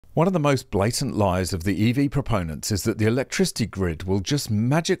One of the most blatant lies of the EV proponents is that the electricity grid will just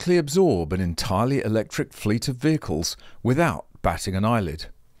magically absorb an entirely electric fleet of vehicles without batting an eyelid.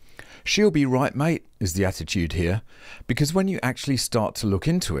 She'll be right, mate, is the attitude here, because when you actually start to look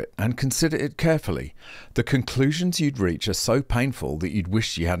into it and consider it carefully, the conclusions you'd reach are so painful that you'd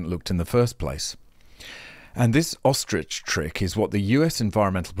wish you hadn't looked in the first place. And this ostrich trick is what the US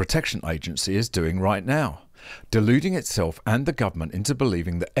Environmental Protection Agency is doing right now, deluding itself and the government into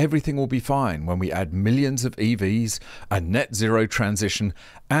believing that everything will be fine when we add millions of EVs, a net zero transition,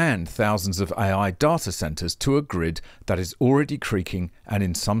 and thousands of AI data centres to a grid that is already creaking and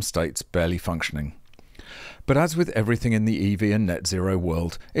in some states barely functioning. But as with everything in the EV and net zero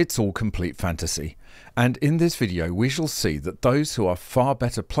world, it's all complete fantasy. And in this video we shall see that those who are far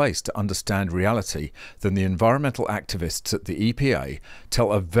better placed to understand reality than the environmental activists at the EPA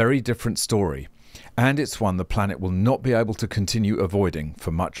tell a very different story. And it's one the planet will not be able to continue avoiding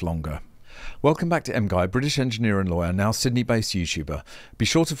for much longer. Welcome back to MGUY, British engineer and lawyer, now Sydney-based YouTuber. Be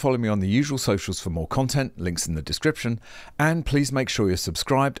sure to follow me on the usual socials for more content, links in the description, and please make sure you're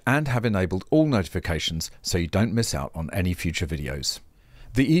subscribed and have enabled all notifications so you don't miss out on any future videos.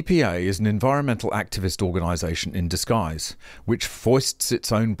 The EPA is an environmental activist organisation in disguise, which foists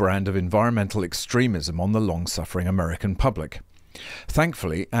its own brand of environmental extremism on the long-suffering American public.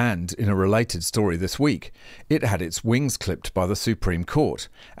 Thankfully, and in a related story this week, it had its wings clipped by the Supreme Court,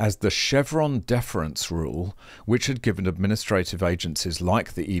 as the Chevron deference rule, which had given administrative agencies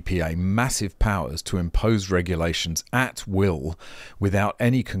like the EPA massive powers to impose regulations at will without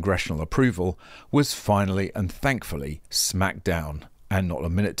any congressional approval, was finally and thankfully smacked down, and not a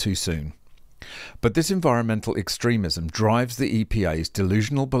minute too soon. But this environmental extremism drives the EPA's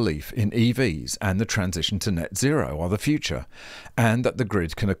delusional belief in EVs and the transition to net zero are the future, and that the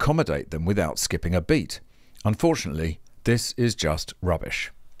grid can accommodate them without skipping a beat. Unfortunately, this is just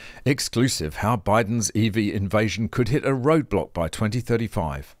rubbish. Exclusive: how Biden's EV invasion could hit a roadblock by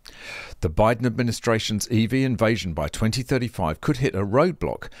 2035. The Biden administration's EV invasion by 2035 could hit a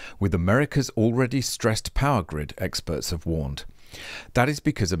roadblock with America's already stressed power grid, experts have warned. That is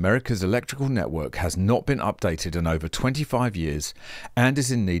because America's electrical network has not been updated in over 25 years and is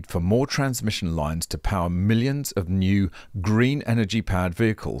in need for more transmission lines to power millions of new green energy powered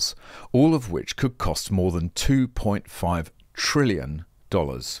vehicles, all of which could cost more than $2.5 trillion.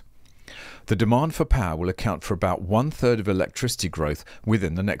 The demand for power will account for about 1/3 of electricity growth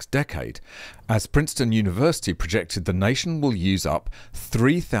within the next decade, as Princeton University projected the nation will use up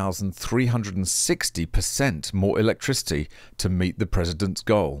 3,360% more electricity to meet the president's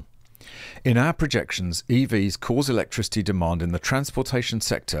goal. In our projections, EVs cause electricity demand in the transportation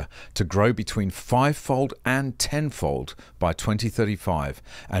sector to grow between 5-fold and 10-fold by 2035,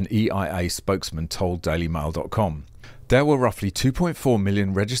 an EIA spokesman told DailyMail.com. There were roughly 2.4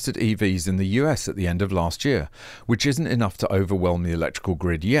 million registered EVs in the US at the end of last year, which isn't enough to overwhelm the electrical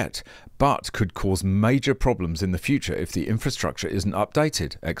grid yet, but could cause major problems in the future if the infrastructure isn't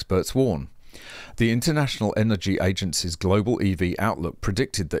updated, experts warn. The International Energy Agency's Global EV Outlook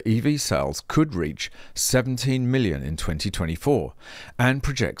predicted that EV sales could reach 17 million in 2024 and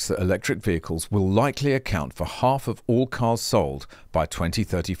projects that electric vehicles will likely account for half of all cars sold by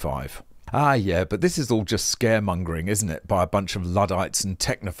 2035. Ah yeah, but this is all just scaremongering, isn't it, by a bunch of Luddites and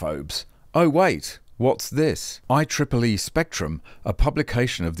technophobes. Oh wait, what's this? IEEE Spectrum, a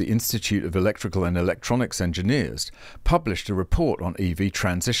publication of the Institute of Electrical and Electronics Engineers, published a report on EV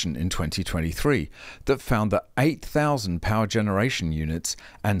transition in 2023 that found that 8,000 power generation units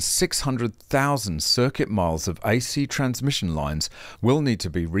and 600,000 circuit miles of AC transmission lines will need to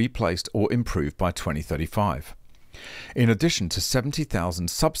be replaced or improved by 2035. In addition to 70,000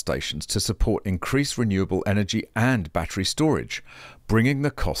 substations to support increased renewable energy and battery storage, bringing the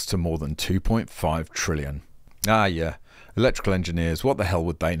cost to more than $2.5 trillion. Ah yeah, electrical engineers, what the hell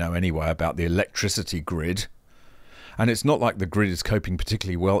would they know anyway about the electricity grid? And it's not like the grid is coping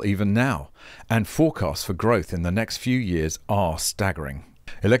particularly well even now, and forecasts for growth in the next few years are staggering.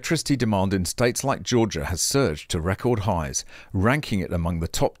 Electricity demand in states like Georgia has surged to record highs, ranking it among the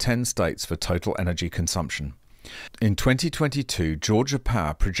top 10 states for total energy consumption. In 2022, Georgia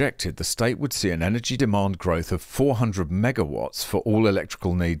Power projected the state would see an energy demand growth of 400 megawatts for all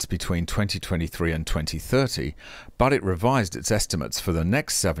electrical needs between 2023 and 2030, but it revised its estimates for the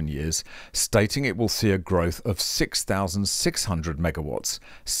next 7 years, stating it will see a growth of 6,600 megawatts,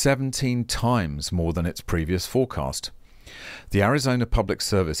 17 times more than its previous forecast. The Arizona Public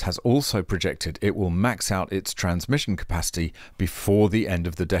Service has also projected it will max out its transmission capacity before the end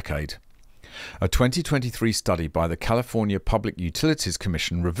of the decade. A 2023 study by the California Public Utilities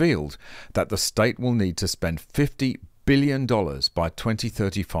Commission revealed that the state will need to spend $50 billion by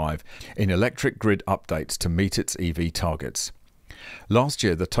 2035 in electric grid updates to meet its EV targets. Last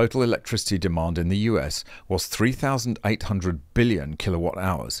year, the total electricity demand in the US was 3,800 billion kilowatt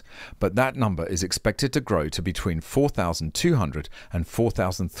hours, but that number is expected to grow to between 4,200 and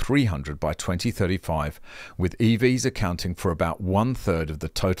 4,300 by 2035, with EVs accounting for about one-third of the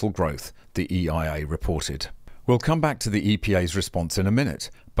total growth, the EIA reported. We'll come back to the EPA's response in a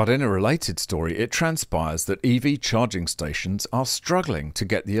minute, but in a related story, it transpires that EV charging stations are struggling to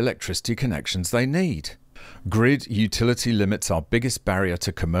get the electricity connections they need. Grid utility limits are biggest barrier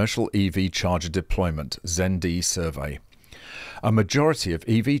to commercial EV charger deployment, Zeni survey. A majority of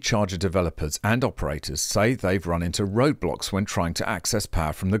EV charger developers and operators say they've run into roadblocks when trying to access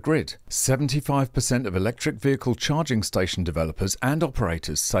power from the grid. 75% of electric vehicle charging station developers and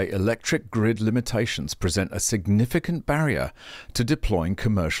operators say electric grid limitations present a significant barrier to deploying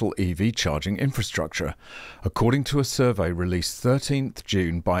commercial EV charging infrastructure, according to a survey released 13th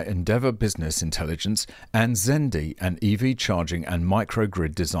June by Endeavour Business Intelligence and Zeni, an EV charging and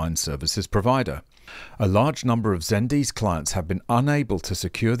microgrid design services provider. A large number of Zeni's clients have been unable to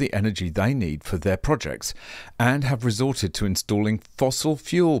secure the energy they need for their projects and have resorted to installing fossil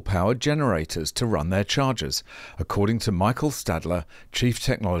fuel-powered generators to run their chargers, according to Michael Stadler, Chief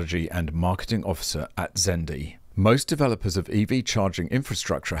Technology and Marketing Officer at Zeni. Most developers of EV charging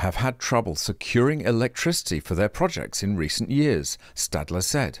infrastructure have had trouble securing electricity for their projects in recent years, Stadler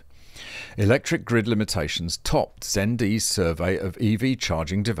said. Electric grid limitations topped Zeni's survey of EV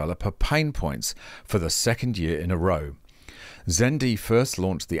charging developer pain points for the second year in a row. Zeni first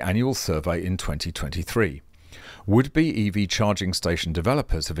launched the annual survey in 2023. Would-be EV charging station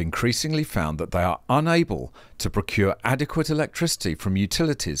developers have increasingly found that they are unable to procure adequate electricity from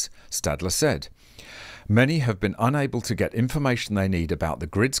utilities, Stadler said. Many have been unable to get information they need about the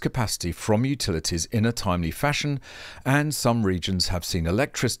grid's capacity from utilities in a timely fashion, and some regions have seen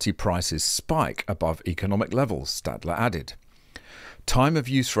electricity prices spike above economic levels, Stadler added. Time of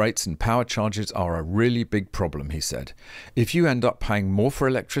use rates and power charges are a really big problem, he said. If you end up paying more for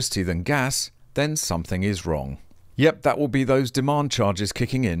electricity than gas, then something is wrong. Yep, that will be those demand charges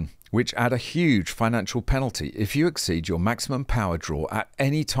kicking in, which add a huge financial penalty if you exceed your maximum power draw at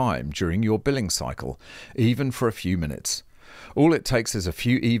any time during your billing cycle, even for a few minutes. All it takes is a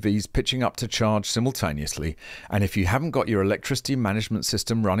few EVs pitching up to charge simultaneously, and if you haven't got your electricity management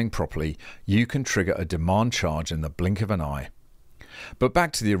system running properly, you can trigger a demand charge in the blink of an eye. But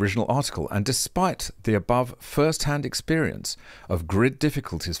back to the original article, and despite the above first-hand experience of grid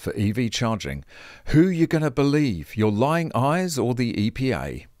difficulties for EV charging, who are you going to believe, your lying eyes or the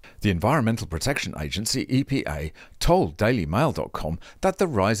EPA? The Environmental Protection Agency, EPA, told DailyMail.com that the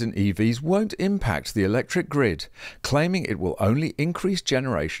rise in EVs won't impact the electric grid, claiming it will only increase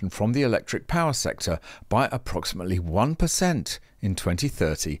generation from the electric power sector by approximately 1% in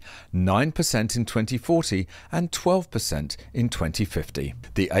 2030, 9% in 2040 and 12% in 2050.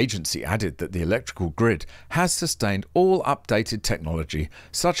 The agency added that the electrical grid has sustained all updated technology,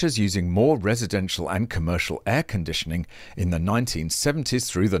 such as using more residential and commercial air conditioning in the 1970s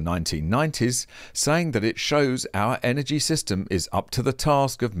through the 1990s, saying that it shows our energy system is up to the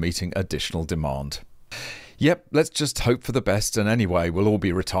task of meeting additional demand. Yep, let's just hope for the best, and anyway, we'll all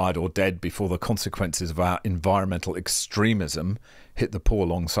be retired or dead before the consequences of our environmental extremism hit the poor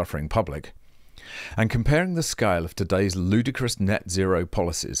long-suffering public. And comparing the scale of today's ludicrous net zero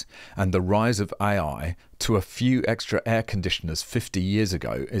policies and the rise of AI to a few extra air conditioners 50 years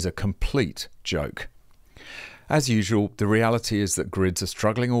ago is a complete joke. As usual, the reality is that grids are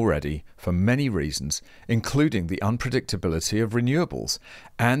struggling already for many reasons, including the unpredictability of renewables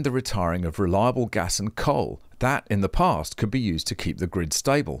and the retiring of reliable gas and coal that, in the past, could be used to keep the grid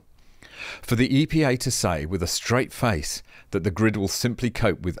stable. For the EPA to say with a straight face that the grid will simply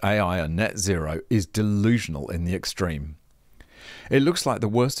cope with AI and net zero is delusional in the extreme. It looks like the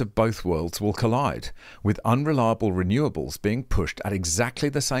worst of both worlds will collide, with unreliable renewables being pushed at exactly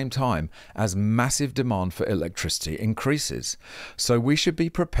the same time as massive demand for electricity increases. So we should be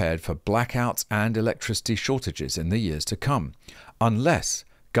prepared for blackouts and electricity shortages in the years to come, unless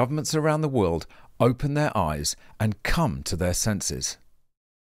governments around the world open their eyes and come to their senses.